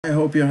I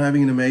hope you're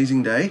having an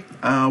amazing day.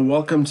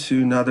 Welcome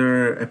to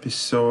another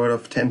episode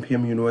of 10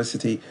 p.m.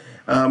 University.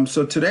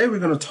 So today we're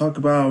going to talk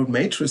about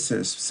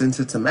matrices since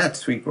it's a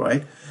maths week,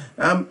 right?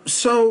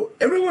 So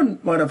everyone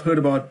might have heard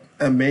about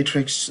a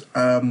matrix,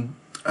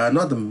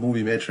 not the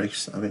movie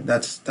Matrix. I mean,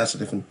 that's a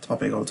different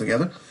topic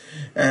altogether.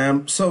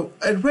 So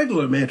at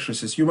regular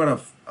matrices, you might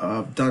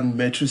have done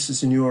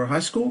matrices in your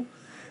high school.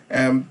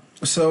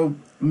 So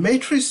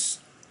matrix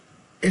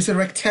is a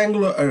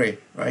rectangular array,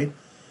 right?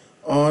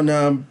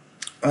 On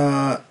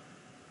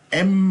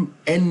n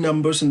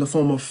numbers in the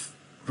form of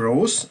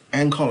rows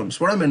and columns.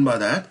 What I mean by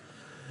that,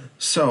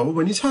 so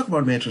when you talk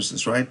about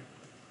matrices, right,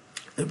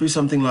 it'd be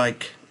something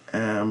like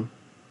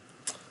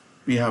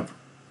we have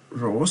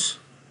rows,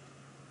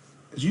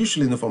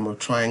 usually in the form of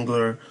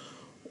triangular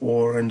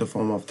or in the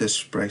form of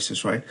this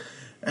braces, right?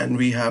 And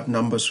we have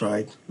numbers,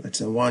 right? Let's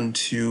say 1,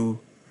 2,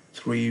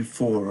 3,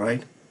 4,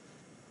 right?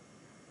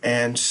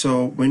 And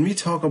so when we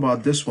talk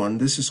about this one,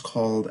 this is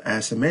called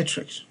as a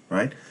matrix,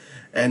 right?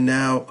 And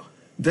now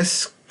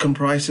this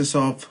comprises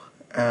of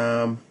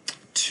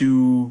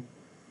 2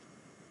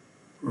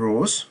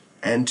 rows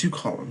and 2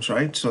 columns,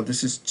 right? So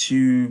this is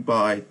 2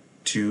 by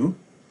 2,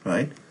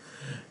 right?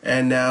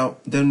 And now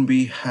then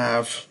we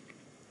have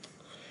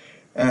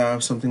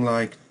something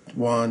like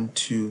 1,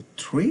 2,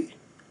 3,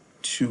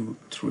 2,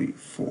 3,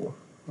 4,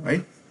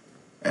 right?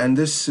 And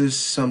this is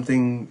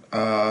something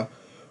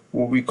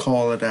what we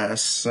call it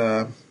as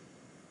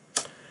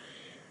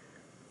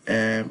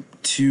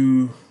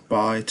 2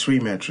 by 3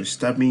 matrix.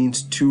 That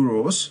means 2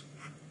 rows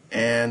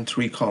and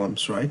 3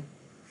 columns, right?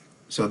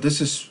 So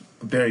this is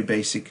a very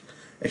basic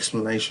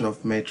explanation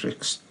of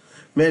matrix.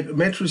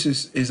 Matrix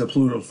is a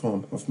plural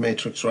form of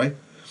matrix, right?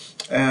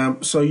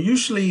 So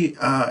usually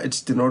it's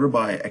denoted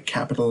by a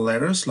capital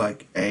letters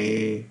like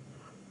A,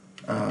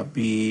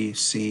 B,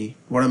 C.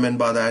 What I meant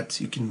by that,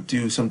 you can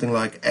do something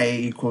like A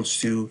equals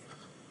to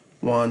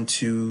 1,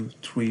 2,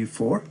 3,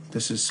 4.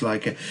 This is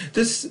like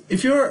this.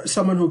 If you're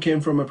someone who came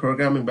from a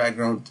programming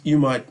background, you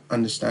might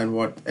understand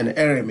what an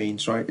array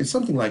means, right? It's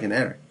something like an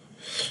array,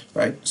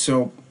 right?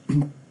 So,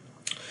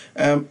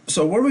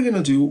 so what we're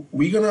gonna do,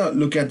 we're gonna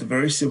look at the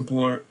very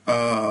simpler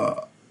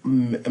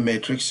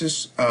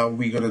matrices.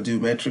 We're gonna do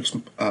matrix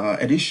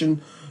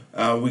addition.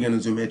 We're gonna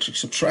do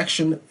matrix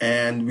subtraction,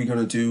 and we're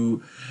gonna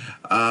do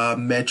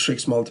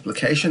matrix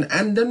multiplication,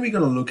 and then we're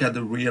going to look at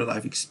the real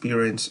life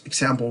experience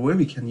example where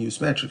we can use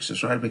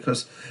matrices, right?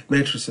 Because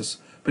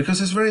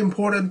it's very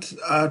important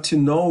to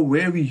know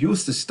where we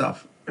use this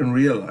stuff in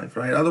real life,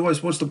 right?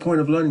 Otherwise, what's the point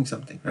of learning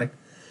something,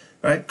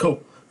 right?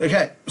 Cool.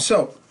 Okay,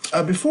 so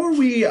before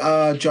we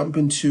jump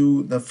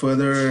into the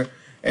further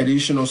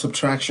addition or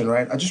subtraction,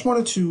 right, I just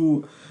wanted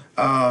to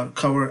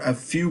cover a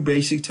few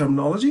basic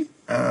terminology.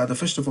 The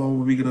first of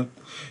all,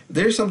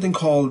 there's something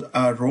called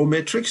row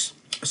matrix.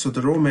 So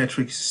the row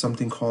matrix is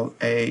something called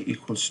A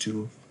equals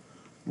to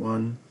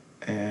 1,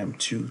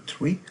 2,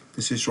 3.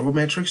 This is row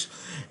matrix.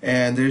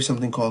 And there is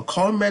something called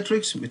column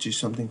matrix, which is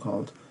something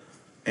called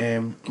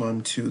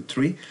 1, 2,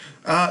 3.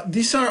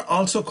 These are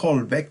also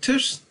called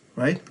vectors,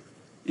 right?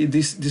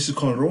 This is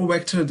called row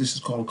vector. This is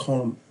called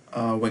column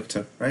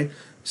vector, right?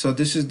 So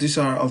these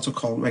are also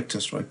called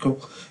vectors, right? Cool.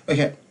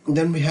 Okay.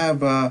 Then we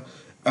have a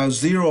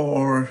zero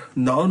or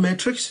null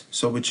matrix,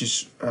 so which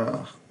is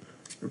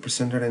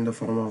represented in the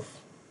form of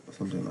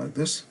something like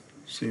this,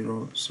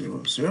 0,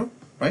 0, 0,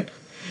 right?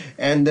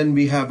 And then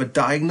we have a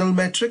diagonal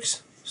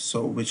matrix,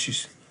 so which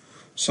is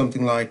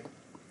something like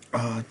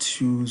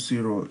 2,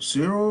 0,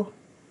 0,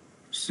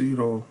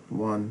 0,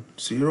 1,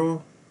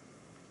 0,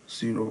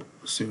 0,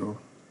 0,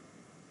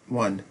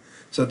 1.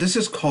 So this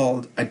is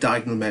called a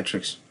diagonal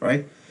matrix,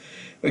 right?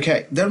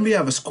 Okay, then we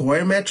have a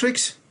square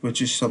matrix,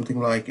 which is something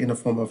like in the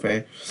form of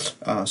a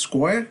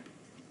square,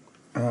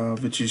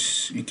 which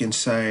is, you can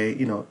say,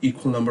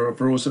 equal number of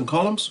rows and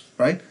columns,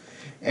 right?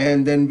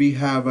 And then we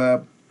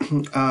have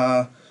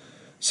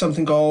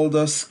something called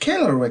a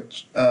scalar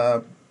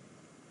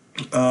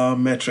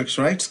matrix,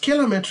 right?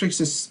 Scalar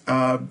matrix is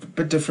a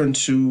bit different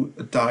to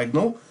a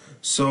diagonal.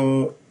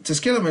 So the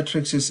scalar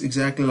matrix is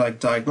exactly like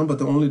diagonal, but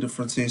the only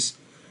difference is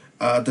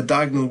the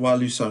diagonal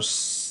values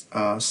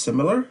are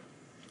similar.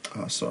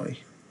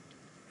 Sorry.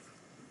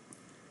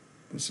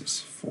 This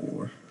is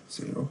 4,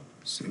 0,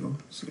 0,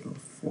 0,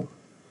 4.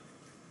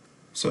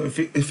 So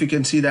if you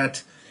can see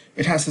that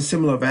it has a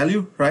similar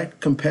value, right,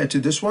 compared to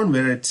this one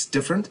where it's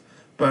different,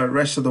 but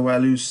rest of the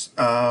values,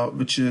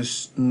 which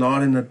is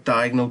not in a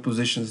diagonal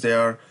positions, they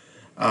are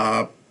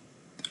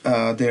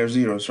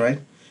zeros,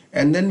 right?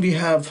 And then we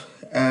have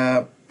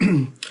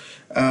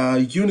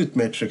unit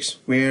matrix,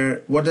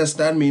 where what does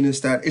that mean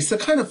is that it's a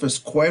kind of a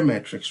square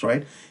matrix,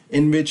 right,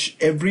 in which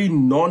every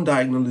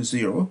non-diagonal is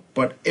 0,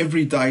 but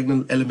every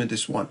diagonal element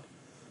is 1.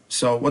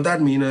 So what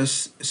that means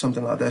is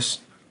something like this.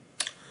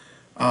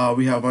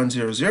 We have 1,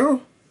 0,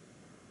 0,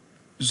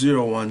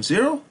 0, 1,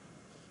 0,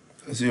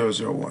 0,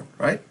 0, 1,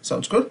 right?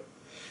 Sounds good?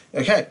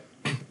 Okay.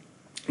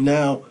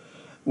 Now,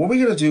 what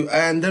we're going to do,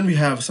 and then we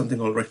have something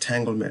called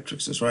rectangle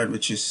matrices, right,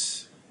 which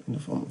is in the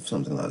form of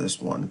something like this,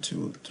 1,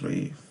 2,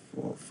 3,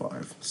 4,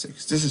 5,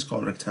 6. This is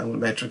called rectangle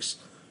matrix,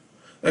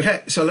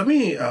 Okay, so let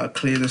me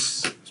clear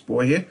this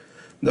boy here.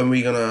 Then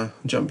we're gonna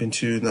jump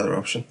into another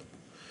option.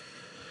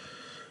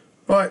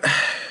 Right.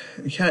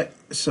 Okay,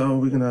 so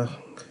we're gonna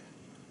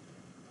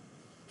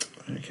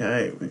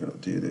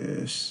do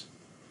this.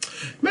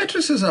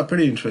 Matrices are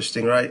pretty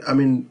interesting, right? I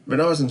mean,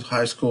 when I was in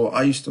high school,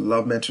 I used to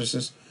love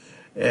matrices.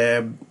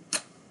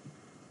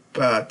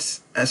 But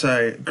as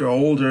I grow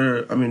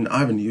older, I mean, I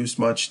haven't used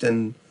much.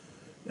 Then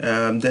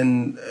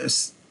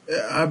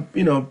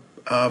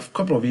a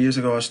couple of years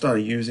ago, I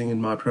started using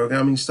in my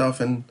programming stuff,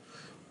 and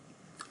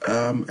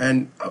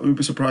we'd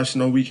be surprised to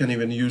know we can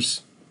even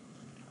use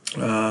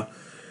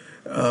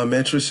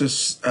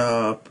matrices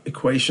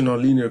equation or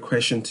linear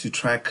equation to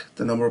track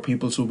the number of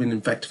people who've been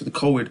infected with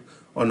COVID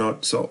or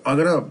not. So I'm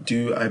gonna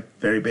do a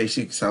very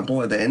basic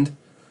example at the end,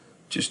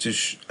 just to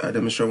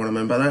demonstrate what I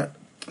mean by that.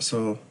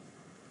 So,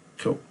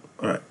 cool.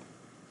 All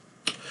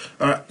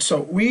right.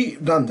 So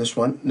we've done this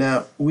one.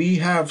 Now we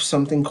have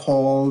something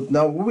called.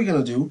 Now what we're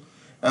gonna do?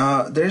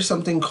 There's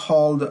something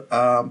called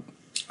a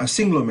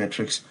singular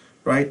matrix,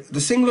 right? The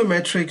singular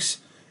matrix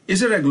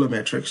is a regular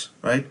matrix,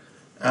 right?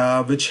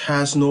 Which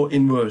has no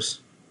inverse.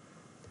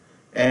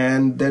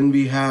 And then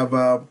we have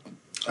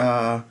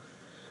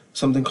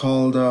something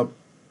called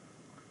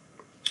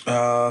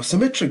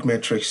symmetric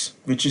matrix,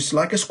 which is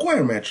like a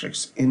square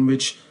matrix, in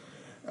which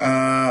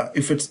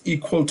if it's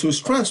equal to its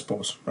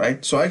transpose,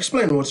 right? So I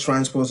explain what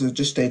transpose is,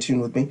 just stay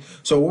tuned with me.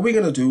 So what we're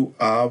gonna do,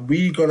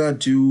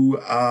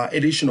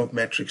 addition of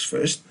matrix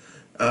first,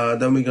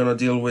 then we're gonna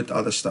deal with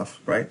other stuff,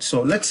 right?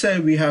 So let's say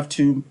we have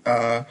two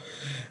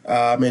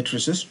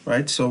matrices,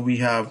 right? So we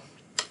have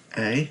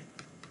A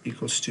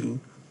equals to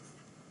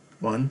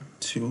 1,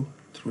 2,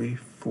 3,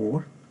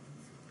 4,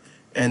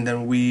 and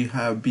then we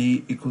have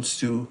B equals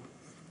to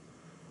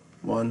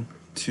 1,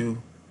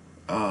 2,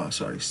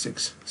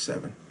 6,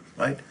 7,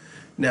 right?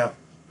 Now,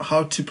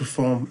 how to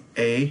perform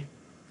A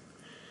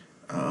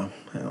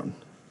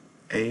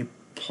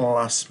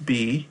plus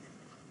B?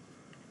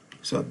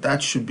 So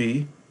that should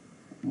be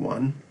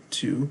 1,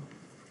 2,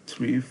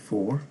 3,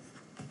 4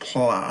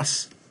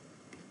 plus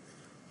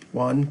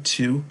 1,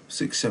 2,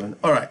 6, 7.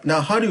 All right,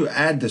 now how do you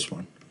add this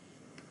one?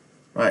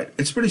 Right,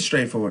 it's pretty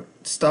straightforward.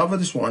 Start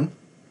with this 1,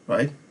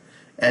 right?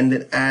 And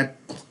then add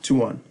to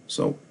 1.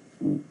 So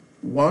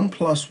 1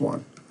 plus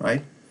 1,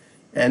 right?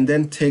 And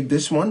then take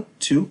this one,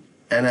 2,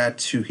 and add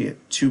 2 here.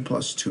 2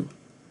 plus 2.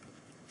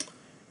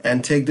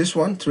 And take this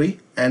one, 3,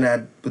 and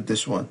add with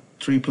this one,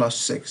 3 plus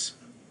 6,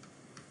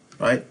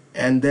 right?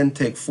 And then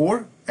take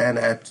 4 and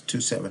add to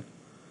 7.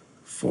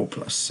 4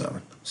 plus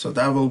 7. So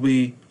that will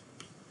be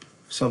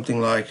something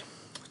like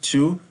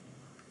 2,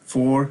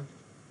 4,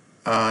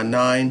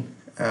 9,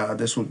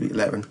 this will be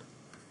 11,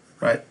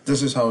 right?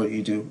 This is how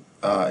you do.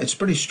 It's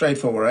pretty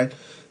straightforward, right?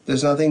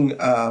 There's nothing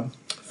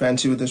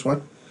fancy with this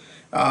one.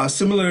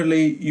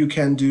 Similarly, you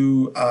can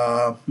do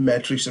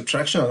matrix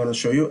subtraction. I'm going to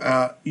show you.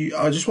 I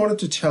just wanted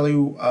to tell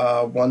you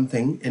one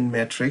thing in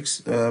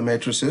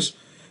matrices,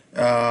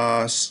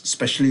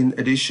 especially in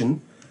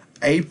addition.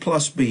 A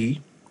plus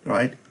B,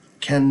 right,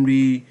 can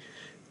be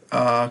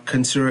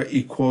considered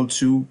equal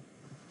to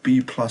B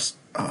plus,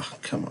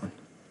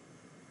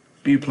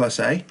 B plus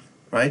A,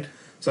 right?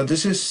 So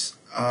this is,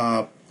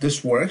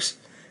 this works,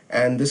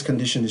 and this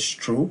condition is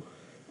true.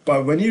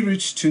 But when you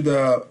reach to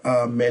the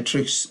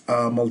matrix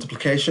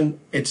multiplication,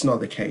 it's not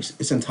the case.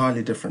 It's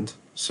entirely different.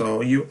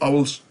 So I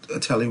will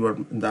tell you what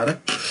that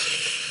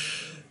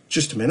is.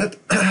 Just a minute.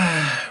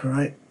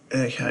 Right.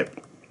 Okay.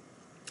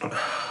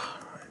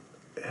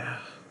 Yeah.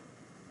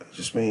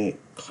 Just me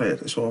clear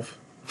this off.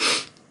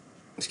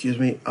 Excuse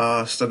me.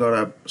 Still got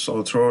a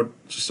sore throat.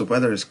 Just the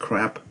weather is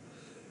crap.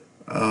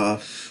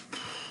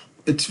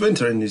 It's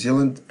winter in New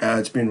Zealand.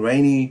 It's been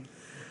rainy.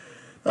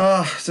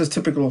 It's a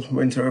typical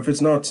winter. If it's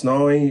not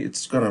snowing,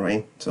 it's gonna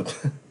rain. So,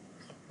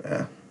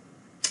 yeah.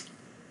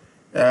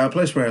 A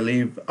place where I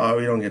live,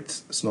 we don't get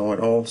snow at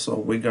all. So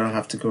we're gonna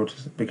have to go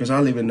to, because I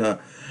live in on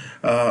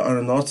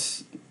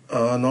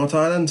the North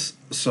Island.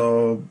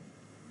 So,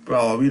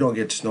 well, we don't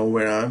get snow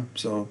where I am.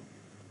 So,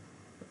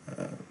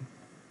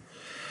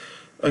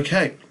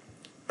 okay.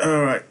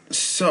 All right.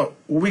 So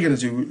what we're gonna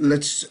do?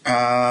 Let's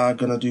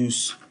gonna do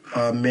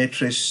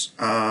matrix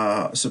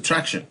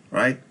subtraction,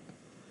 right?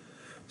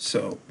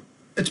 So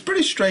it's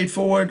pretty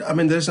straightforward. I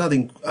mean, there's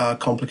nothing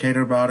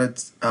complicated about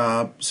it.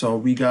 So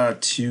we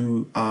got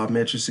two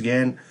matrices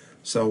again.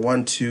 So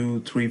 1,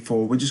 2, 3,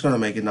 4. We're just gonna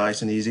make it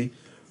nice and easy,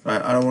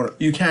 right? I don't want.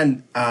 You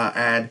can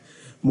add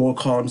more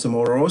columns and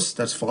more rows.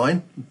 That's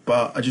fine.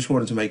 But I just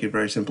wanted to make it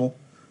very simple.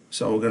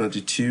 So we're gonna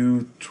do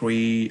 2,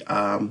 3,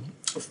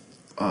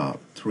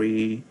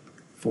 3,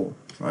 4,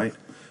 right?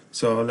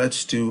 So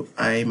let's do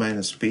A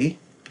minus B.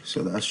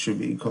 So that should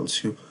be equal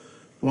to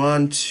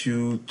 1,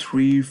 2,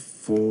 3,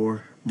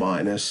 4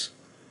 minus,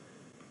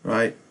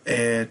 right?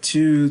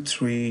 2,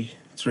 3,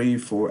 3,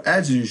 4.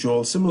 As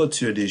usual, similar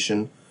to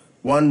addition,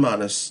 1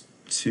 minus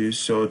 2.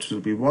 So it will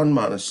be 1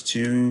 minus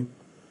 2,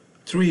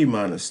 3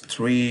 minus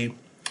 3,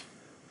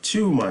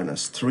 2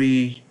 minus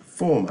 3,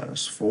 4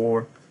 minus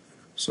 4.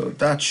 So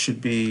that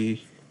should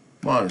be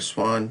minus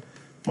 1,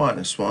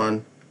 minus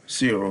 1.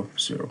 0,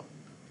 0.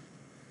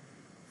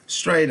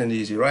 Straight and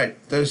easy, right?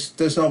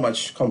 There's not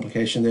much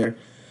complication there.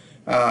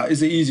 It's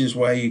the easiest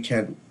way you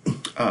can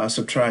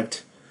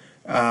subtract.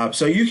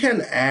 So you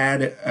can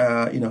add,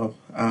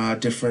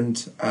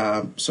 different.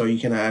 So you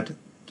can add,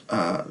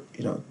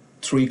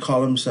 3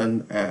 columns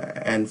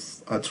and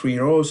 3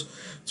 rows,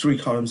 3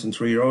 columns and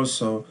 3 rows.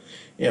 So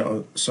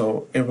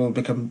so it will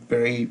become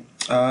very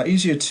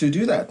easier to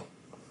do that,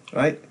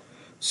 right?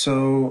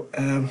 So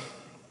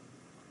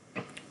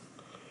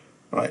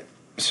right.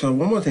 So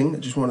one more thing I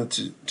just wanted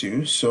to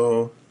do.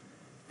 So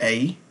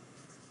A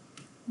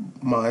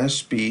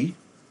minus B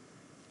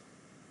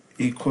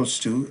equals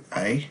to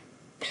A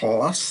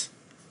plus,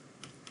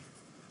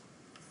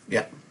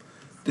 yeah,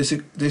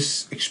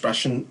 this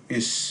expression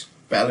is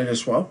valid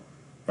as well,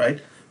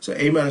 right? So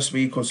A minus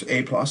B equals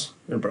A plus,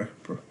 in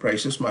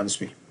braces, minus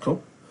B.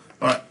 Cool.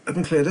 All right, let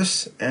me clear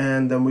this,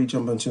 and then we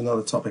jump into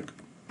another topic.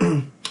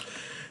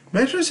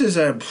 Matrices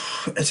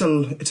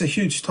it's a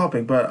huge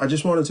topic, but I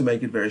just wanted to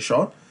make it very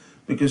short,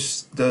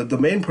 because the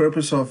main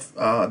purpose of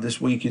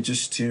this week is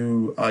just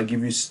to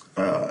give you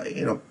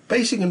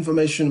basic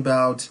information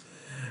about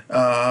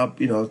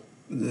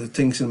the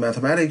things in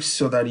mathematics,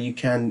 so that you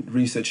can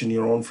research in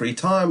your own free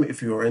time.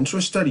 If you're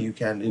interested, you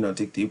can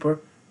dig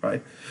deeper,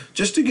 right?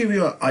 Just to give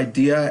you an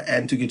idea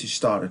and to get you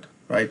started,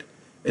 right?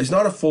 It's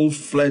not a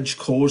full-fledged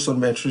course on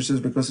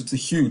matrices because it's a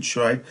huge,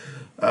 right?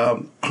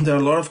 There are a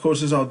lot of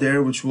courses out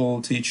there which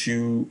will teach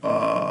you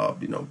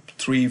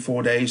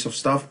 3-4 days of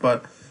stuff,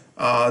 but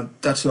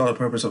that's not the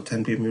purpose of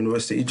 10 p.m.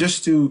 University.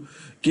 Just to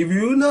give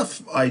you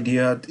enough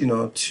idea,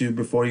 to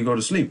before you go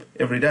to sleep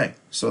every day.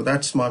 So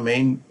that's my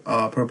main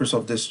purpose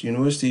of this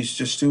university, is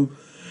just to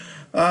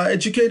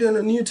educate on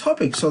a new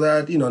topic, so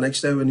that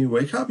next day when you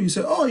wake up, you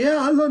say, oh yeah,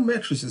 I learned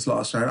matrices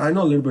last night. I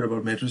know a little bit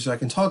about matrices. I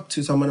can talk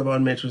to someone about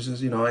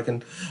matrices.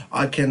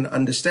 I can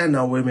understand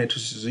now where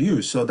matrices are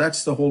used. So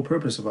that's the whole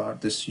purpose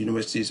about this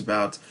university, is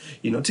about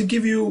to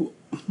give you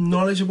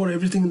knowledge about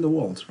everything in the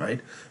world, right?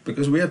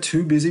 Because we are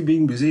too busy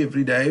being busy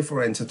every day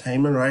for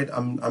entertainment, right?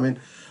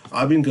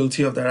 I've been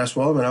guilty of that as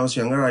well. When I was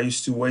younger, I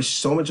used to waste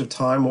so much of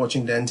time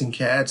watching dancing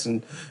cats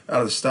and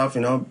other stuff.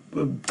 It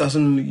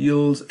doesn't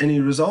yield any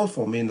result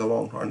for me in the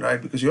long run,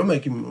 right? Because you're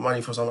making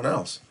money for someone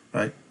else,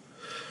 right?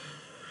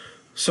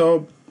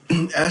 So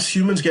as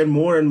humans get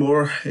more and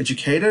more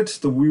educated,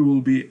 we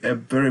will be a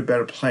very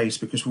better place,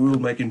 because we will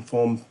make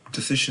informed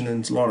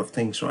decisions in a lot of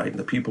things, right?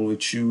 The people we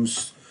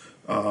choose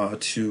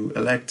to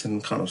elect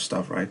and kind of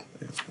stuff, right?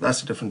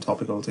 That's a different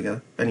topic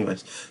altogether.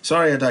 Anyways,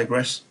 sorry, I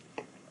digress.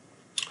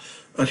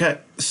 Okay,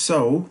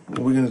 so what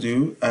we're gonna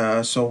do,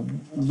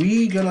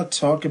 we're gonna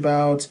talk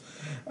about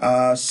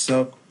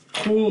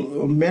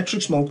cool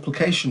matrix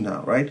multiplication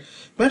now, right?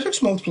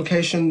 Matrix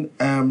multiplication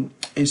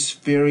is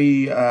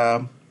very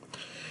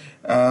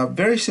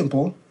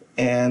simple,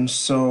 and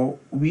so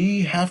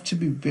we have to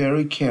be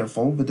very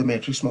careful with the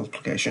matrix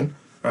multiplication,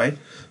 right?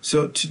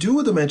 So to do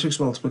with the matrix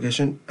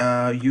multiplication,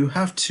 you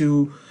have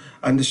to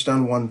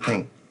understand one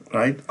thing,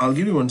 right? I'll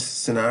give you one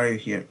scenario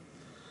here.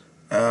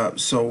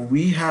 So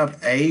we have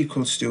A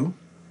equals to,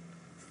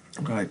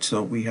 right,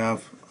 so we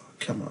have,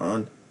 come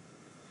on,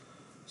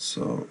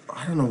 so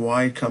I don't know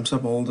why it comes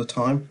up all the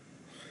time.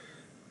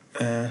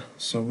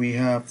 So we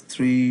have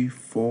 3,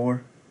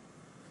 4,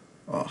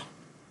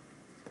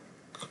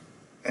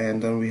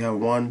 and then we have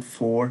 1,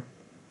 4,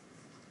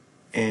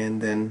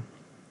 and then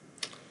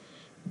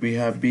we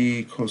have B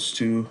equals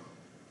to,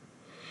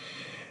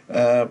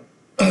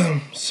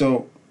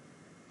 so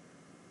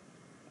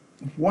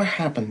what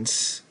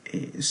happens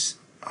is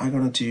I'm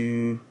gonna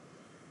do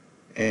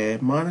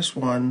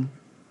 -1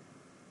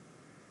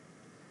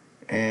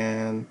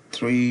 and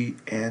 3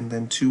 and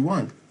then 2,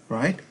 1,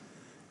 right?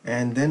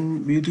 And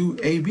then we do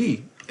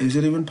AB. Is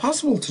it even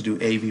possible to do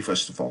AB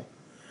first of all?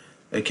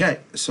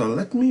 Okay, so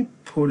let me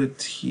put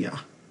it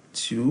here.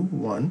 2,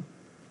 1,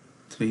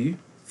 3,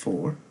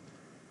 4.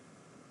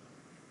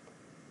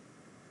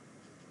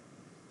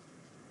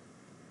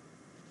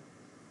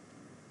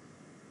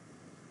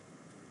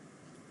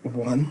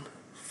 1,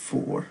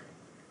 4,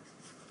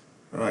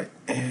 right,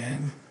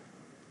 and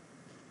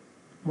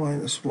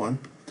 -1,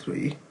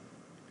 3,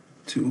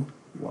 2,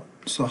 1.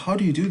 So how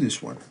do you do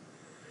this one?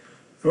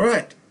 All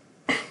right,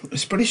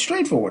 it's pretty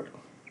straightforward.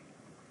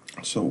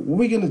 So what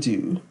we're gonna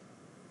do,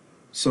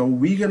 so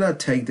we're gonna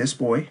take this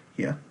boy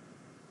here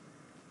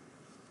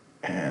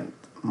and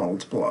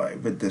multiply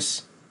with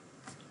this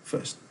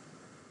first.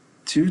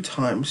 2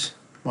 times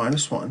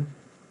 -1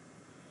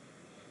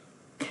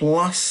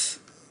 plus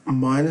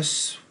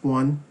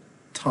 -1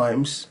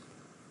 times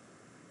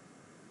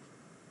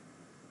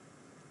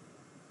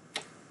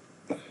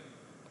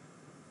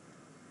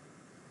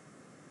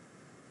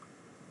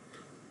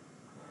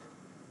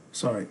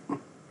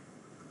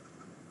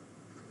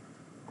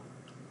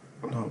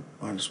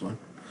 -1.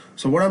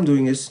 So what I'm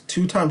doing is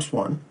 2 times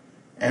 1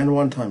 and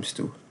 1 times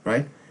 2,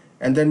 right?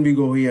 And then we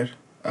go here,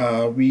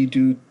 we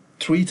do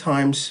 3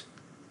 times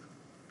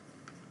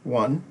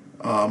 1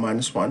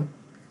 -1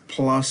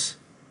 plus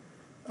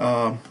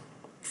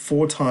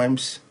 4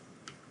 times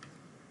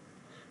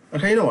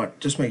Okay, you know what?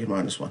 Just make it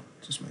 -1.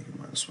 Just make it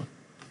 -1.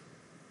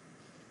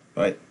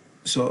 Right?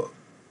 So,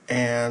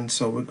 and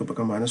so we could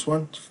become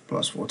 -1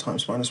 plus 4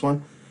 times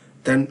 -1.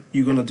 Then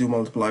you're going to do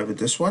multiply with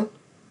this one.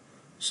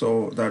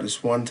 So that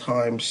is 1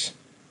 times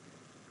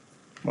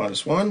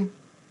 -1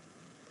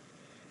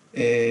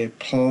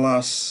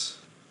 plus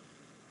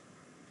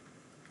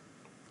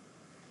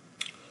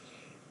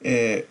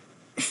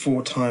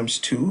 4 times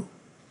 2,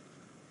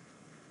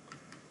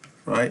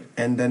 right?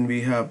 And then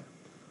we have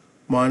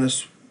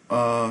minus,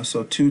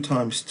 so 2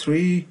 times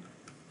 3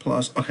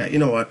 plus, okay, you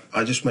know what?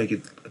 I just make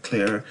it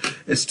clearer.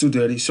 It's too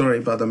dirty. Sorry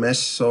about the mess.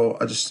 So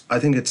I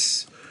think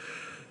it's,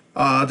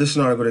 this is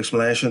not a good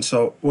explanation.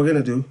 So we're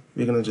going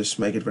to just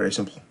make it very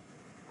simple.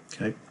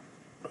 Okay.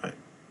 Right.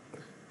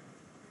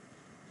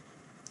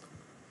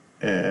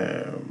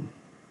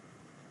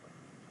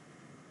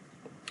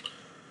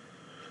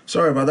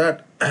 Sorry about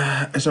that.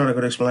 It's not a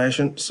good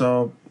explanation.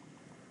 So,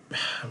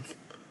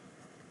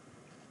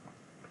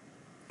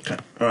 okay.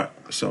 All right.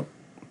 So,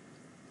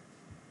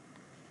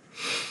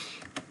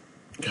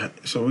 okay.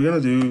 So we're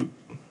gonna do.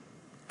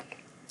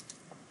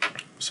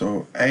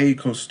 So A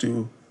equals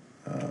to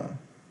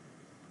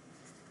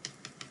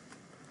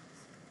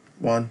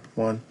 1,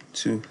 1,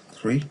 2,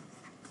 3.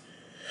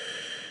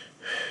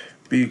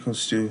 B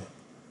equals to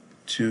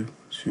 2,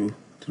 2,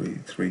 3,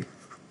 3.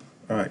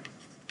 All right.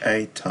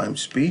 A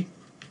times B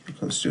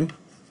equals to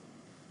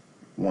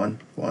 1,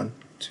 1,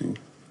 2.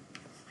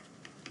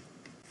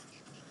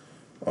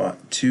 All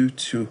right, 2,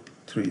 2,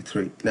 3,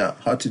 3. Now,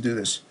 how to do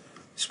this?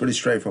 It's pretty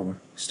straightforward.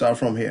 Start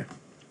from here.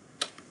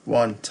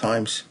 1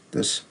 times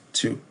this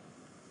 2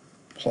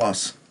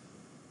 plus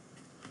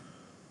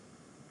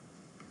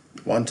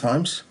 1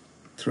 times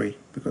 3,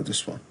 because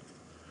this one.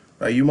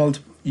 Right,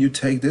 you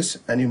take this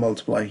and you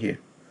multiply here.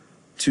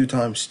 2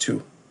 times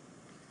 2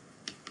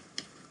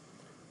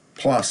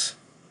 plus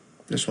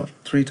this one.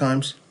 3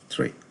 times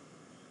 3.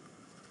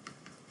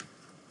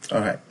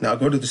 Alright, now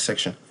go to this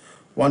section.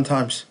 1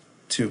 times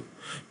 2.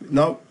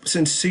 Now,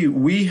 since see,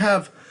 we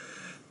have,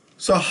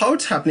 so how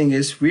it's happening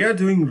is we are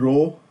doing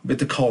row with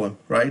the column,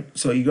 right?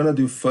 So you're going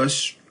to do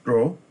first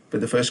row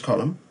with the first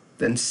column,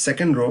 then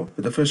second row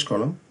with the first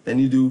column, then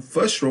you do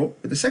first row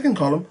with the second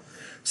column,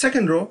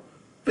 second row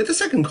with the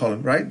second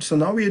column, right? So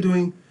now we are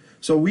doing,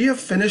 so we have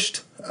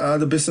finished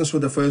the business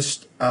with the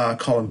first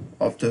column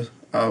of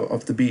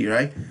the B,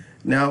 right?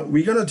 Now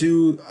we're gonna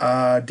do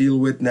deal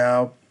with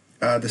now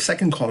the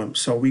second column.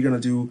 So we're gonna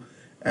do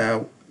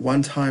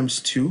 1 times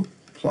 2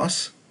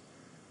 plus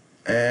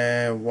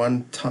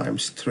 1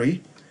 times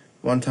 3,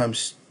 1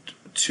 times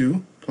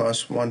 2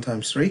 plus 1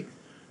 times 3,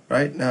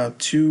 right? Now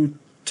 2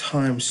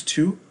 times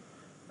 2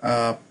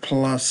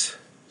 plus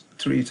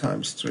 3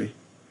 times 3,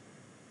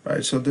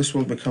 right? So this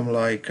will become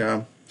like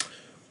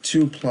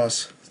 2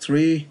 plus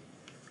 3,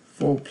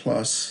 4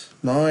 plus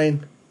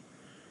 9,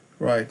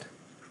 right?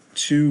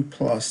 2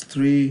 plus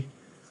 3,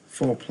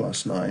 4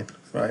 plus 9,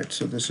 right?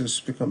 So this has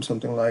become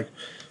something like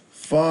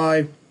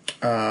 5,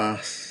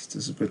 this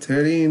is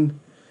 13,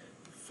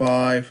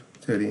 5,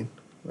 13,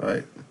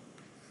 right?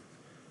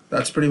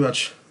 That's pretty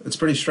much, it's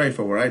pretty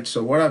straightforward, right?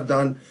 So what I've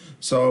done,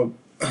 so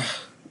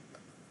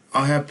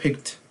I have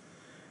picked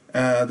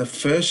the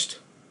first,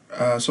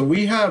 so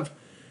we have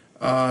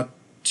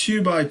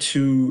 2 by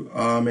 2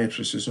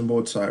 matrices on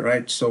both sides,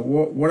 right? So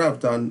what I've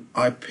done,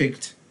 I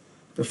picked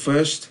the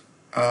first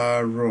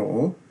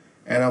row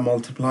and I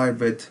multiplied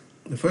with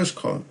the first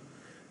column.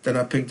 Then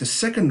I picked the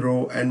second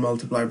row and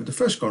multiplied with the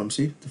first column.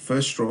 See, the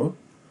first row,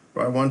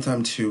 right? 1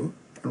 times 2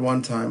 and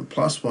 1 time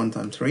plus 1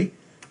 times 3,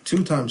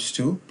 2 times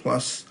 2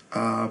 plus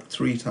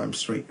 3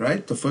 times 3,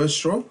 right? The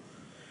first row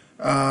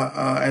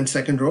and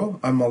second row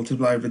I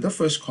multiplied with the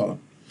first column.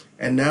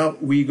 And now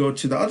we go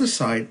to the other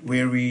side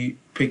where we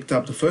picked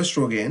up the first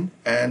row again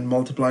and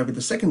multiplied with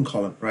the second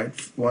column, right?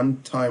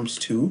 1 times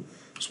 2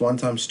 is 1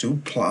 times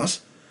 2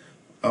 plus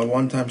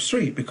 1 times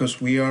 3, because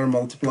we are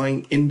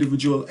multiplying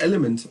individual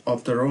elements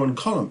of the row and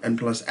column and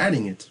plus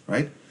adding it,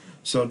 right?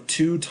 So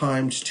 2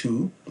 times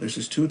 2, this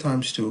is 2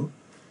 times 2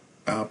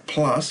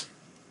 plus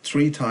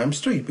 3 times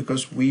 3,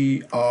 because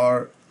we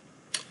are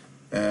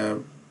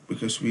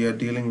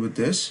dealing with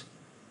this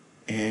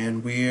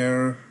and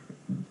we're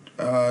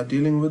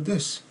dealing with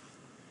this,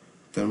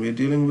 then we're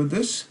dealing with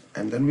this,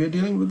 and then we're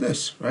dealing with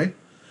this, right?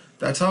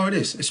 That's how it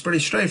is. It's pretty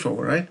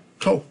straightforward, right?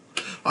 Cool.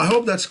 I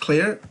hope that's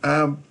clear.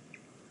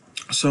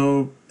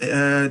 So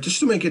just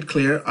to make it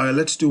clear,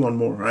 let's do one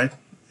more, right?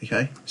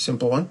 Okay,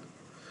 simple one.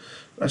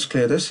 Let's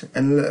clear this,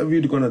 and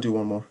we're gonna do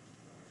one more.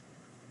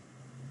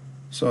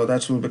 So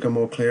that will become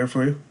more clear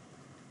for you.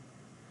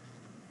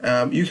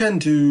 You can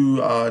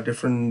do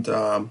different.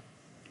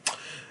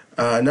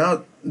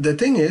 Now the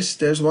thing is,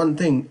 there's one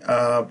thing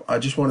I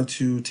just wanted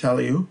to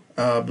tell you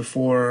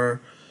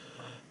before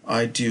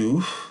I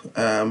do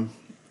the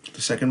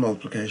second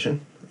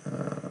multiplication.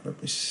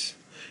 Let me see.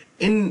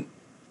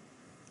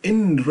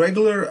 In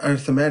regular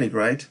arithmetic,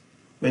 right?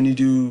 When you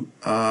do,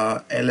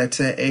 let's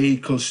say A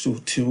equals to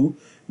 2,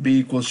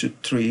 B equals to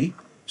 3.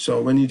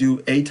 So when you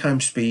do A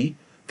times B,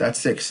 that's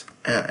 6,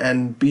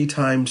 and B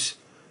times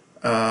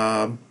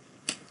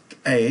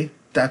A,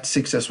 that's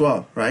 6 as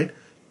well, right?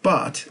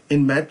 But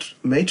in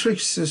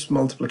matrices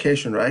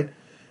multiplication, right,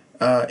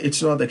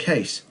 it's not the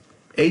case.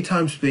 A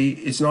times B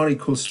is not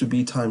equals to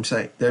B times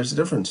A. There's a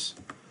difference.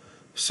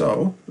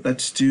 So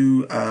let's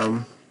do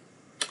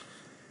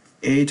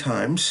A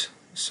times,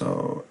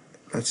 so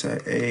let's say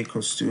A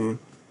equals to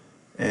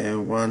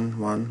 1,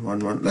 1, 1,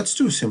 1. Let's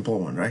do a simple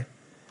one, right?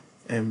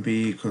 And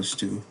B equals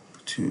to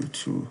 2,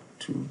 2,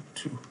 2,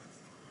 2.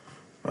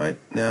 Right,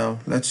 now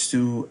let's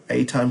do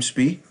A times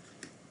B.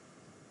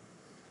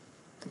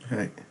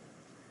 Okay,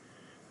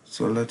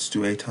 so let's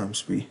do A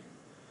times B.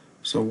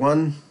 So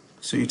 1,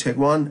 so you take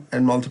 1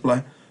 and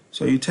multiply.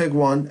 So you take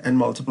 1 and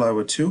multiply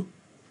with 2,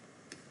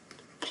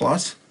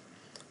 plus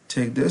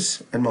take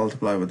this and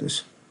multiply with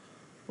this.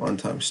 1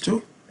 times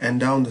 2, and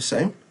down the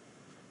same.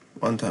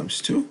 1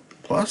 times 2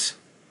 plus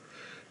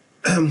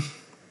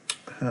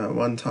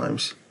 1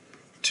 times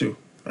 2,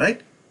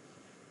 right?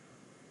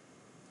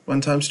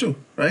 1 times 2,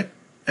 right?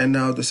 And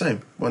now the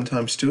same. 1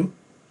 times 2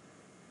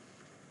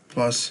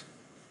 plus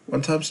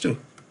 1 times 2.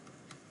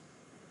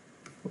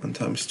 1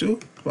 times 2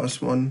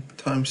 plus 1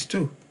 times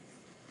 2.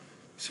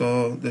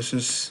 So this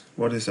is,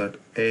 what is that?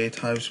 A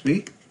times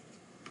B,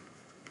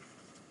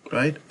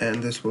 right?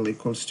 And this will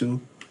equals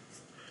to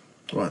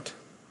what?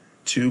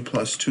 2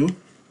 plus 2,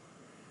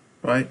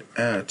 right?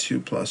 2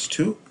 plus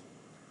 2,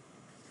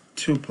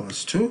 2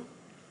 plus 2,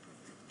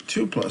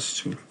 2 plus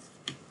 2,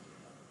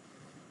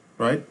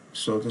 right?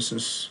 So this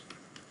is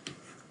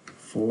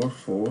 4,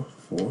 4,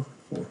 4,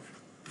 4.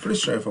 Pretty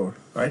straightforward,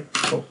 right?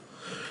 Cool.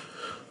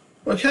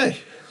 Okay,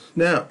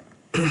 now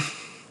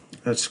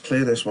let's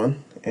clear this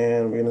one,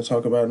 and we're going to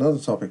talk about another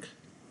topic.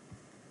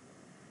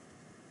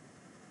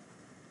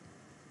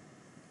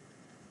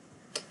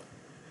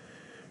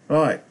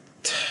 Right.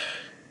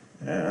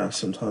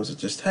 Sometimes it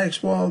just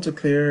takes a while to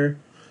clear.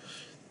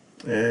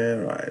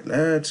 Alright,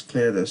 let's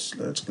clear this.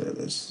 Let's clear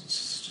this.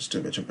 It's just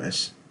too much of a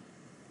mess.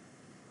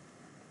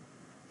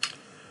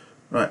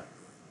 Right.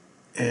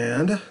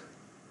 And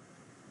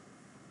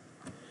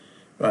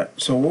right,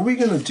 so what we're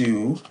gonna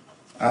do,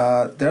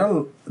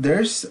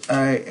 there's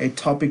a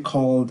topic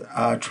called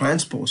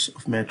transpose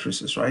of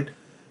matrices, right?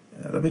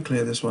 Let me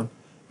clear this one.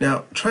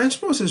 Now,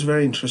 transpose is a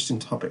very interesting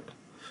topic.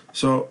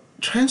 So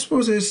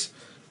transpose is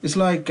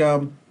like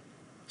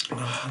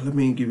let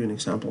me give you an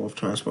example of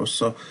transpose.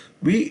 So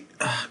we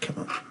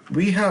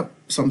we have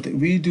something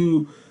we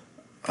do.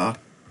 Come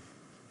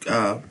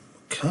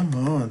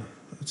on,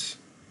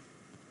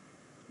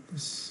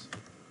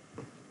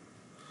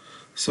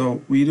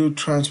 so we do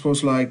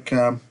transpose like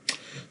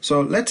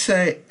so let's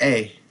say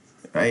A,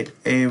 right?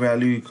 A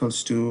value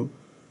equals to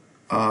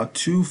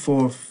 2,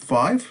 4,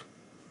 5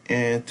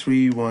 and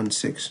 3, 1,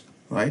 6,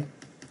 right?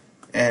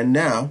 And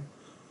now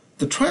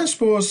the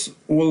transpose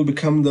will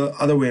become the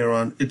other way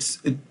around. It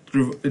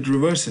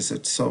reverses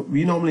it. So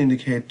we normally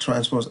indicate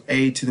transpose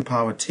A to the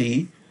power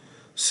T.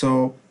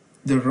 So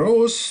the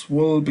rows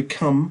will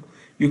become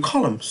your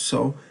columns.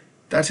 So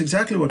that's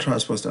exactly what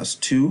transpose does.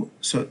 2.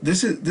 So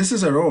this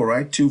is a row,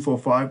 right? 2, 4,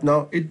 5.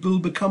 Now it will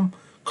become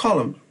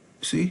column.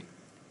 See,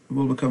 it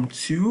will become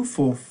 2,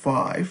 4,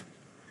 5,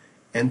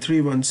 and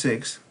 3, 1,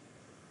 6.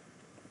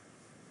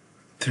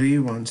 3,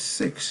 1,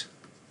 6.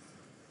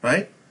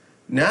 Right?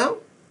 Now,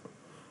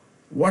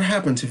 what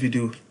happens if you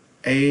do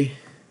A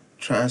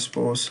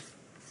transpose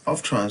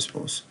of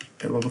transpose?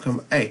 It will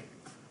become A,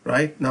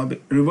 right? Now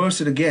reverse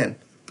it again.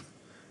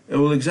 It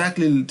will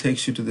exactly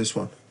takes you to this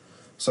one.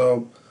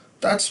 So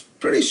that's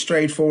pretty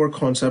straightforward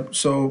concept.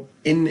 So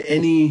in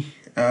any,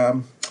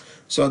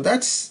 so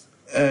that's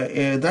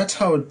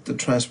how the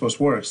transpose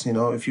works. You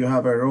know, if you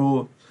have a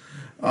row,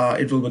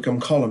 it will become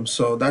columns.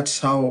 So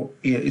that's how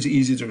it's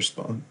easy to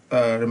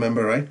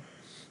remember, right?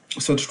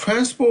 So the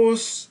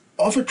transpose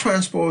of a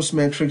transpose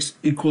matrix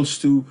equals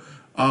to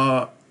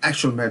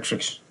actual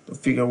matrix, the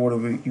figure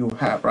whatever you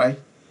have, right?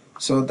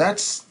 So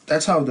that's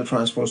how the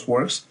transpose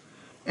works.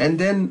 And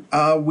then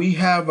we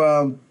have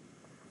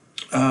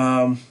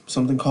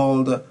something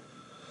called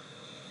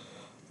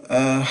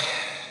hang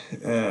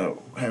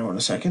on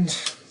a second.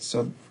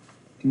 So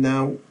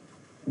now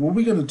what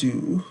we're gonna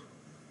do,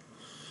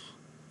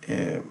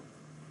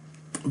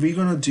 we're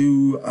gonna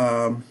do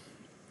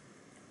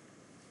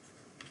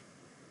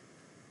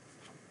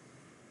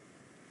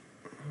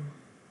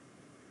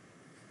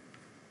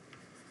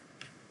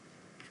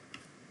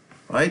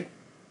right?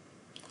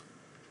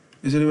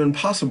 Is it even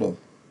possible?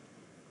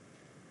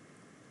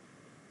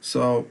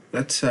 So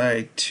let's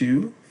say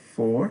 2,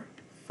 4,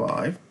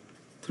 5,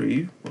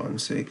 3, 1,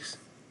 6,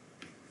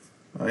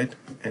 right?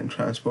 And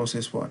transpose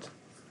is what?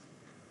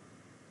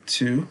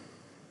 2,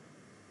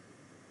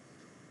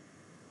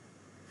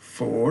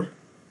 4,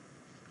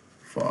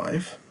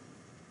 5,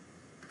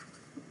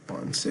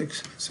 1,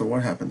 6. So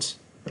what happens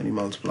when you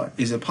multiply?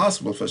 Is it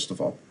possible, first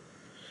of all?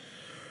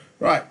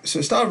 Right, so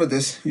start with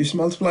this. You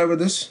multiply with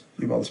this,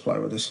 you multiply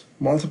with this,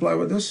 multiply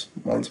with this,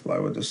 multiply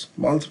with this,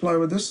 multiply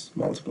with this,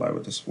 multiply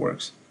with this.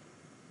 Works,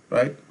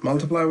 right?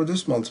 Multiply with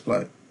this,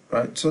 multiply,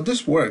 right? So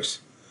this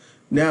works.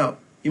 Now,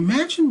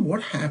 imagine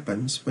what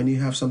happens when you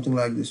have something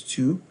like this: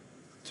 2,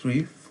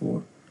 3,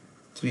 4,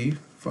 3,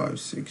 5,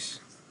 6,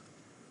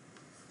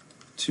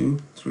 2,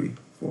 3,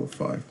 4,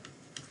 5.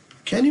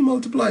 Can you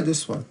multiply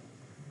this one?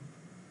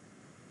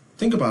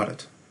 Think about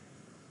it.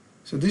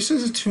 So this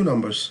is the two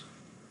numbers.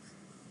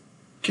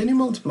 Can you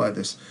multiply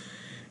this?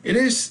 It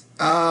is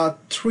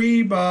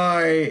 3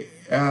 by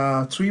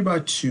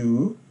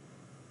 2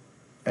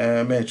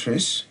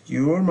 matrix.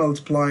 You are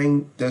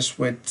multiplying this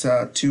with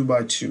 2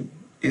 by 2.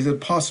 Is it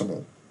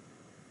possible?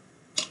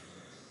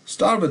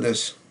 Start with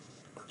this,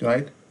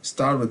 right?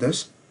 Start with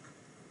this.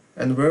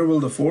 And where will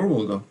the 4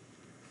 will go?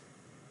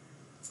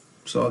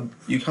 So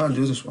you can't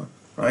do this one,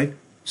 right?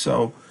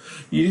 So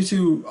you need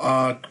to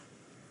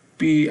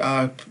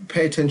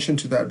pay attention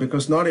to that,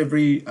 because not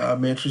every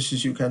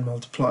matrices you can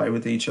multiply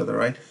with each other,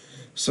 right?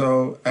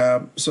 So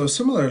so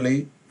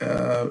similarly,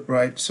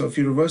 right? So if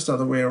you reverse the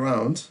other way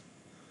around,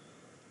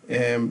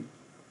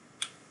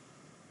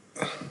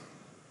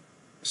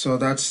 so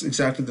that's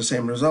exactly the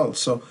same result.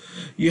 So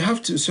you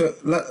have to, so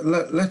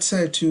let's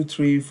say 2,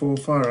 3, 4,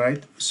 5,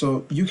 right?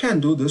 So you can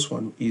do this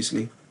one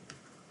easily,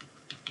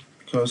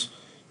 because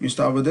you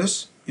start with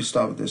this, you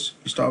start with this,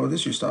 you start with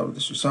this, you start with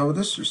this, you start with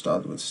this, you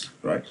start with this,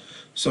 right?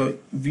 So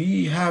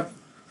we have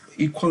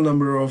equal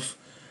number of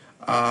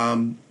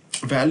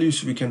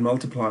values we can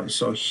multiply.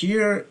 So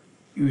here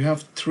you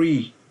have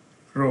 3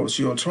 rows.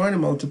 You're trying to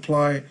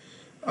multiply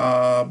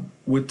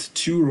with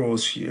 2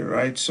 rows here,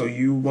 right? So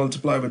you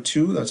multiply with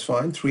 2, that's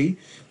fine. 3,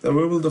 then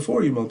where will the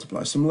 4 you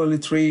multiply? Similarly,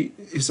 3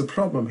 is a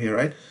problem here,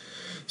 right?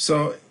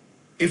 So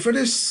if it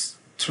is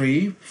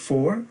 3,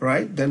 4,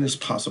 right, then it's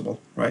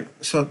possible, right?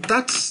 So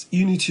that's,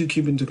 you need to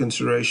keep into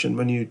consideration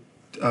when you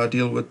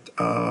deal with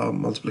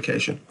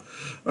multiplication.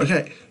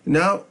 Okay,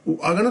 now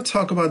I'm going to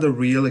talk about the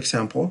real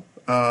example.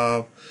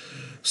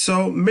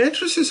 So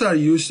matrices are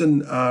used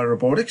in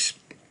robotics.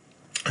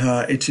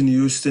 It's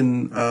used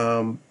in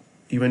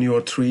even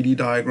your 3D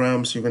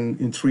diagrams, even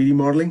in 3D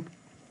modeling.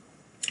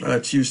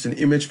 It's used in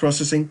image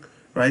processing,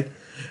 right?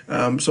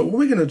 So what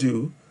we're going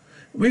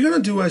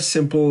to do a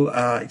simple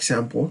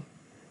example.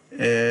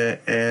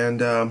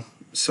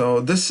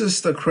 So this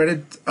is the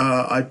credit.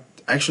 I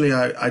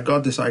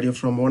got this idea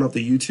from one of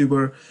the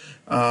YouTuber.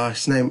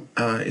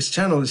 His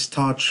channel is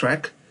Star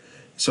Trek.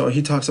 So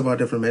he talks about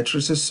different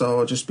matrices.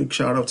 So just big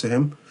shout out to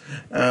him.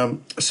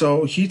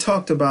 So he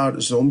talked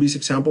about zombies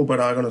example, but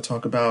I'm going to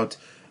talk about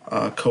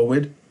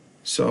COVID.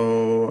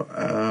 So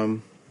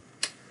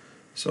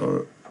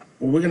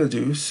what we're going to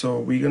do, so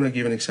we're going to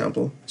give an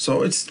example.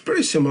 So it's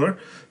pretty similar.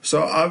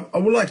 So I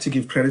would like to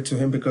give credit to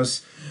him,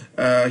 because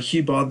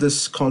he bought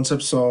this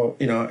concept. So,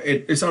 you know,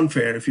 it's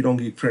unfair if you don't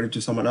give credit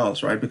to someone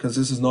else, right? Because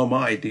this is not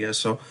my idea.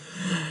 So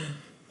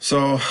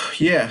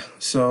yeah.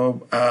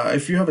 So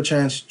if you have a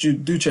chance,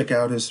 do check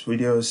out his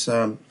videos.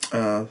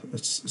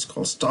 It's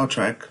called Star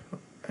Trek.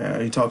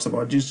 He talks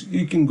about,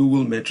 you can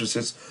Google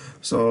matrices,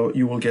 so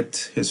you will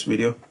get his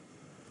video.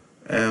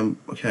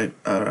 Okay,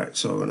 all right,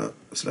 so I'm gonna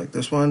select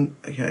this one.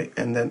 Okay,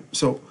 and then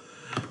so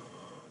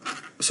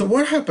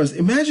what happens,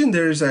 imagine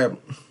there's a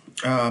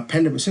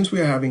pandemic. Since we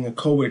are having a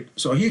COVID,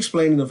 so he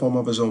explained in the form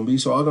of a zombie,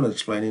 so I'm gonna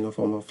explain in the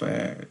form of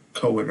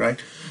COVID,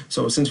 right?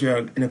 So since we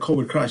are in a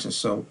COVID crisis,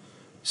 so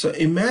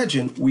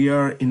imagine we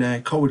are in a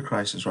COVID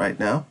crisis right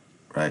now,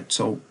 right?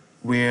 So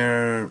we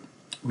have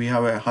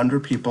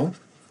 100 people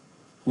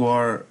who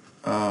are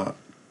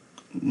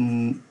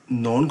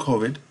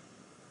non-COVID,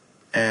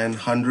 and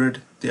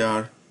 100 they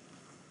are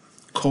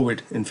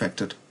COVID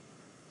infected.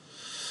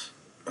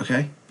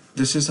 Okay,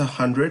 this is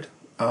 100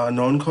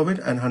 non-COVID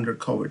and 100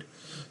 COVID.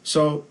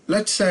 So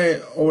let's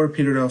say over a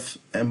period of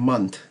a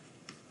month,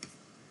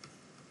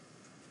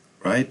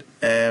 right?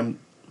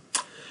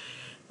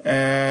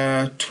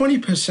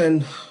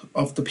 20%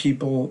 of the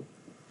people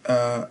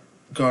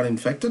got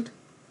infected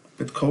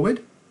with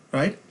COVID,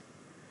 right?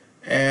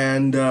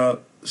 And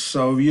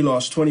so we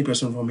lost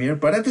 20% from here.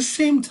 But at the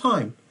same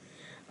time,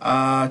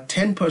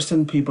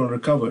 10% people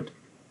recovered,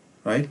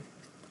 right?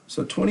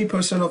 So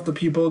 20% of the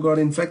people got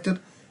infected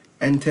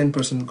and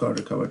 10% got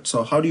recovered.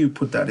 So how do you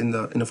put that in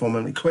the form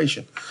of an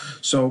equation?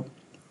 So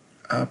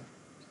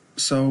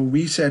so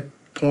we said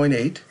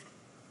 0.8,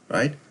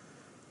 right,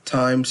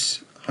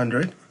 times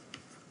 100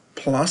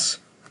 plus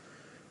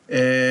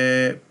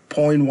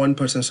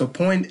 0.1%, so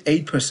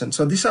 0.8%.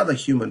 So these are the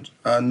humans,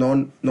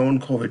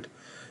 non-COVID,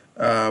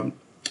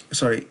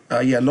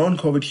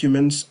 non-COVID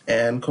humans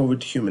and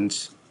COVID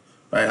humans.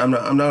 Right, I'm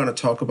not going to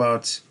talk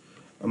about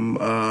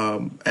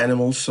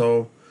animals.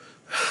 So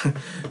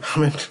I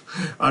mean,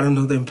 I don't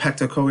know the impact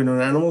of COVID on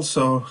animals.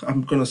 So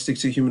I'm going to stick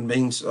to human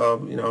beings.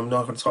 You know, I'm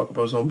not going to talk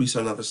about zombies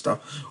and other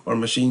stuff or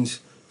machines.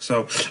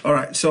 So all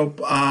right, so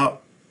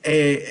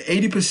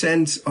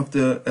 80% of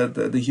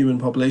the human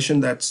population,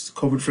 that's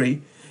COVID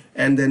free,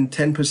 and then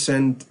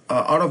 10%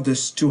 out of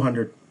this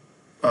 200.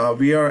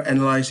 We are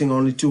analyzing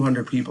only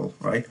 200 people,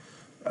 right?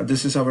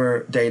 This is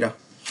our data.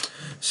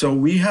 So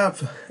we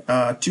have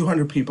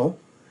 200 people.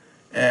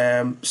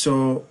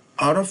 So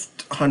out of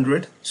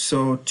 100,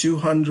 so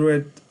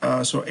 200,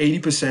 so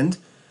 80%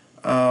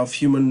 of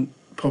human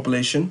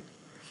population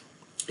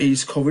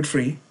is COVID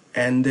free.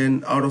 And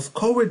then out of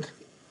COVID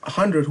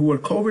 100 who were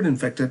COVID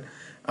infected,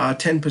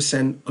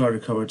 10% got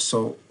recovered.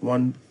 So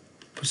 1%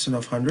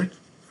 of 100.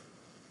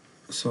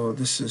 So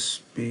this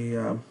is be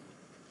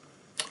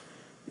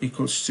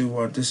equals to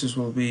what? This is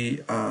will be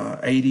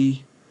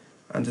 80,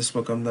 and this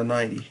will become the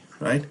 90,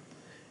 right?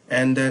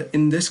 And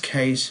in this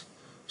case,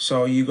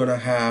 so you're gonna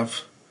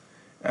have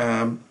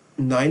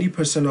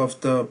 90%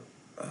 of the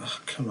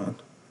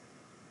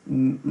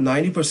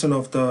 90%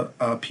 of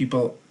the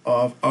people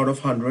out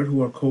of 100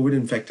 who are COVID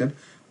infected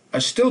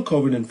are still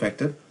COVID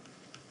infected,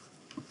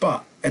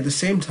 but at the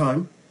same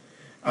time,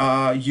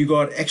 you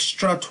got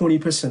extra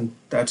 20%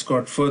 that's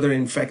got further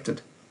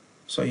infected.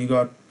 So you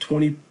got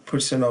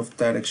 20% of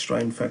that extra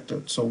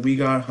infected. So we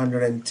got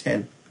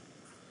 110.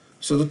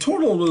 So the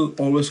total will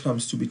always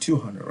comes to be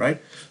 200,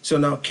 right? So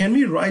now, can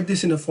we write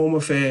this in a form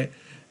of a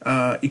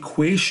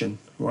equation,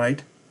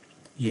 right?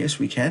 Yes,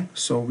 we can.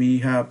 So we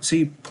have,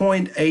 see,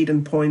 0.8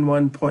 and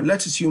 0.1.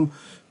 Let's assume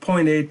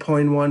 0.8,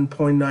 0.1,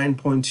 0.9,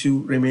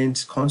 0.2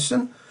 remains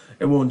constant.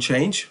 It won't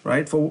change,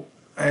 right?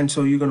 And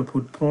so you're going to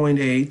put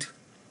 0.8,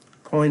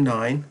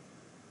 0.9,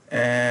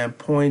 and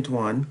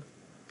 0.1,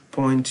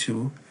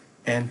 0.2,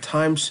 and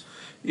times,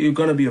 you're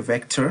going to be a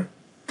vector,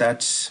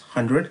 that's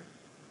 100.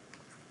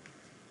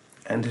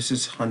 And this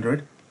is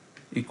 100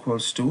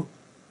 equals to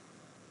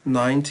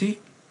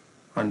 90,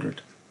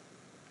 100,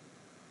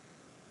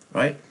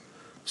 right?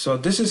 So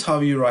this is how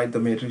you write the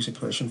matrix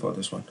equation for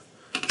this one.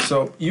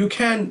 So you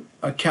can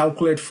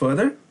calculate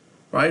further,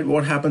 right?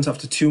 What happens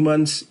after 2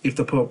 months if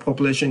the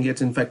population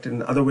gets infected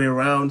and the other way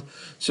around.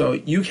 So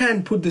you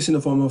can put this in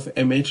the form of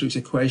a matrix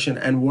equation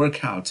and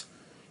work out,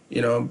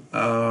 you know,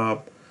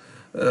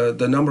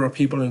 the number of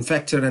people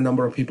infected and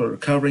number of people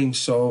recovering.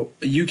 So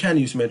you can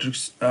use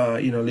matrix,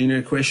 you know, linear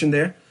equation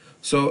there.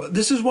 So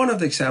this is one of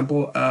the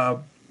example,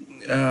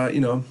 you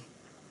know,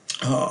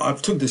 I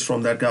took this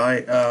from that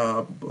guy,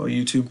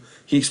 YouTube.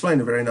 He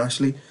explained it very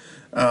nicely.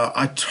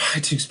 I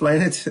tried to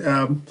explain it.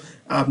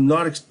 I'm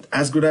not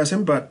as good as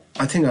him, but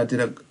I think I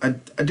did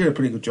a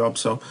pretty good job.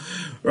 So,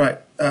 right.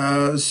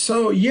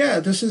 So yeah,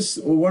 this is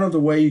one of the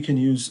way you can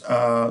use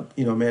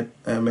you know,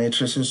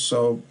 matrices.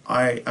 So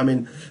I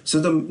mean, so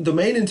the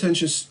main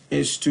intention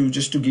is to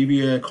just to give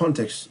you a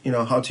context, you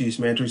know, how to use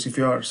matrix. If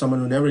you are someone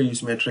who never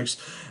used matrix,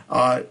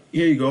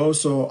 here you go.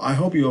 So I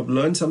hope you have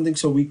learned something.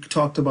 So we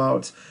talked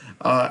about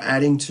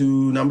adding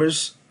two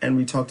numbers, and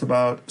we talked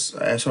about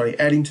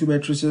adding two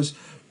matrices.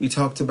 We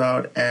talked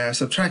about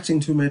subtracting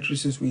two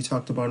matrices. We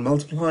talked about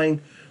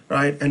multiplying,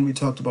 right? And we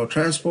talked about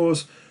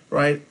transpose,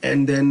 right?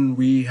 And then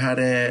we had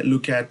a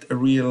look at a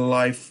real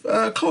life,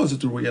 closer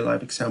to real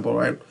life example,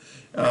 right?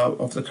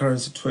 Of the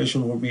current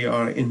situation where we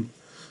are in.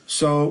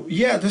 So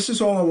yeah, this is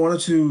all I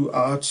wanted to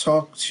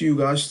talk to you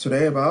guys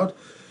today about.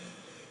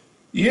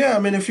 Yeah, I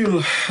mean, if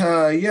you,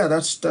 yeah,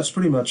 that's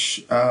pretty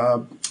much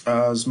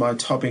as my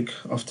topic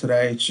of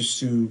today. It's just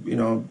to, you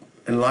know,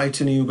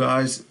 enlighten you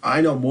guys.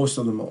 I know most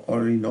of them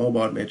already know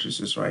about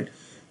matrices, right?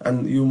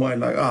 And you might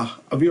like,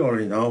 we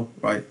already know,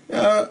 right?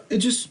 It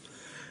just,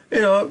 you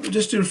know,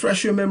 just to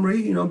refresh your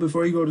memory, you know,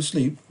 before you go to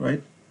sleep,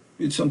 right?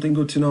 It's something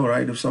good to know,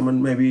 right? If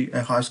someone, maybe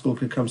a high school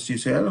kid comes to you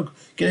and say, hey, look,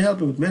 can you help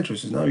me with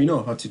matrices? Now you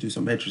know how to do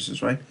some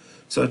matrices, right?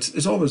 So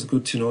it's always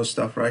good to know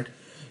stuff, right?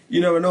 You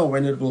never know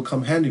when it will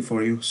come handy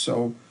for you.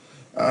 So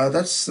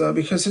that's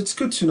because it's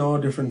good to know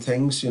different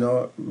things, you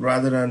know,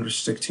 rather than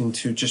restricting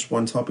to just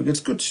one topic. It's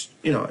good,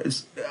 you know,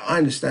 I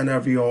understand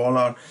that we all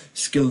are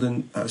skilled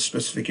in a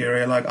specific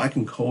area. Like I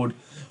can code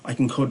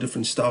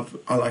different stuff.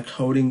 I like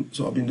coding,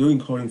 so I've been doing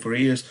coding for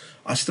years.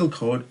 I still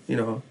code, you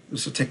know,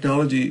 so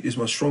technology is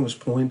my strongest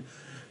point.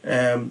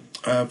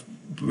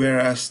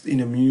 Whereas, you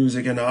know,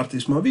 music and art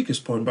is my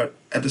weakest point. But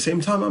at the same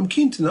time, I'm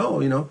keen to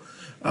know, you know,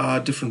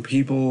 different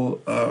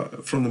people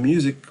from the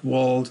music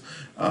world,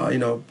 you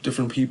know,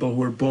 different people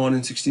who were born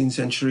in 16th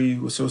century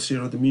who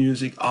associated with the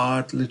music,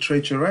 art,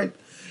 literature, right?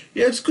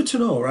 Yeah, it's good to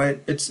know,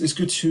 right? It's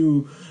good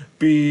to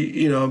be,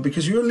 you know,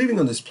 because you're living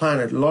on this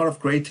planet. A lot of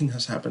great things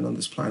has happened on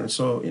this planet.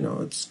 So, you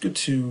know, it's good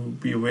to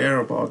be aware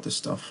about this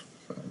stuff.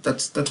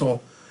 That's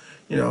all,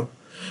 you know.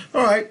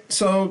 All right,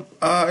 so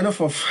enough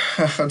of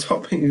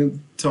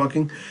talking.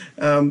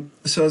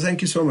 So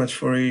thank you so much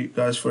for you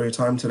guys for your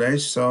time today.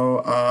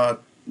 So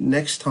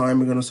next time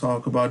we're going to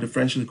talk about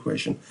differential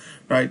equation,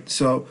 right?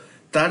 So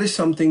that is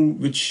something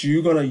which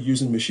you're going to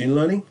use in machine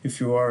learning if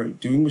you are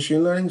doing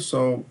machine learning.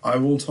 So I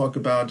will talk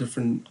about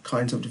different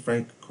kinds of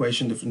different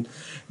equation,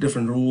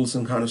 different rules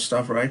and kind of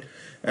stuff, right?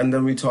 And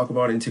then we talk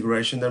about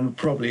integration. Then we'll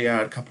probably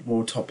add a couple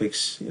more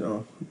topics, you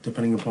know,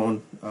 depending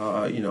upon,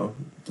 you know,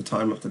 the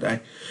time of the day.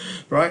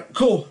 Right,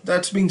 cool.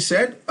 That's being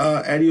said,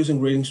 adios and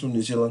greetings from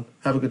New Zealand.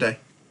 Have a good day.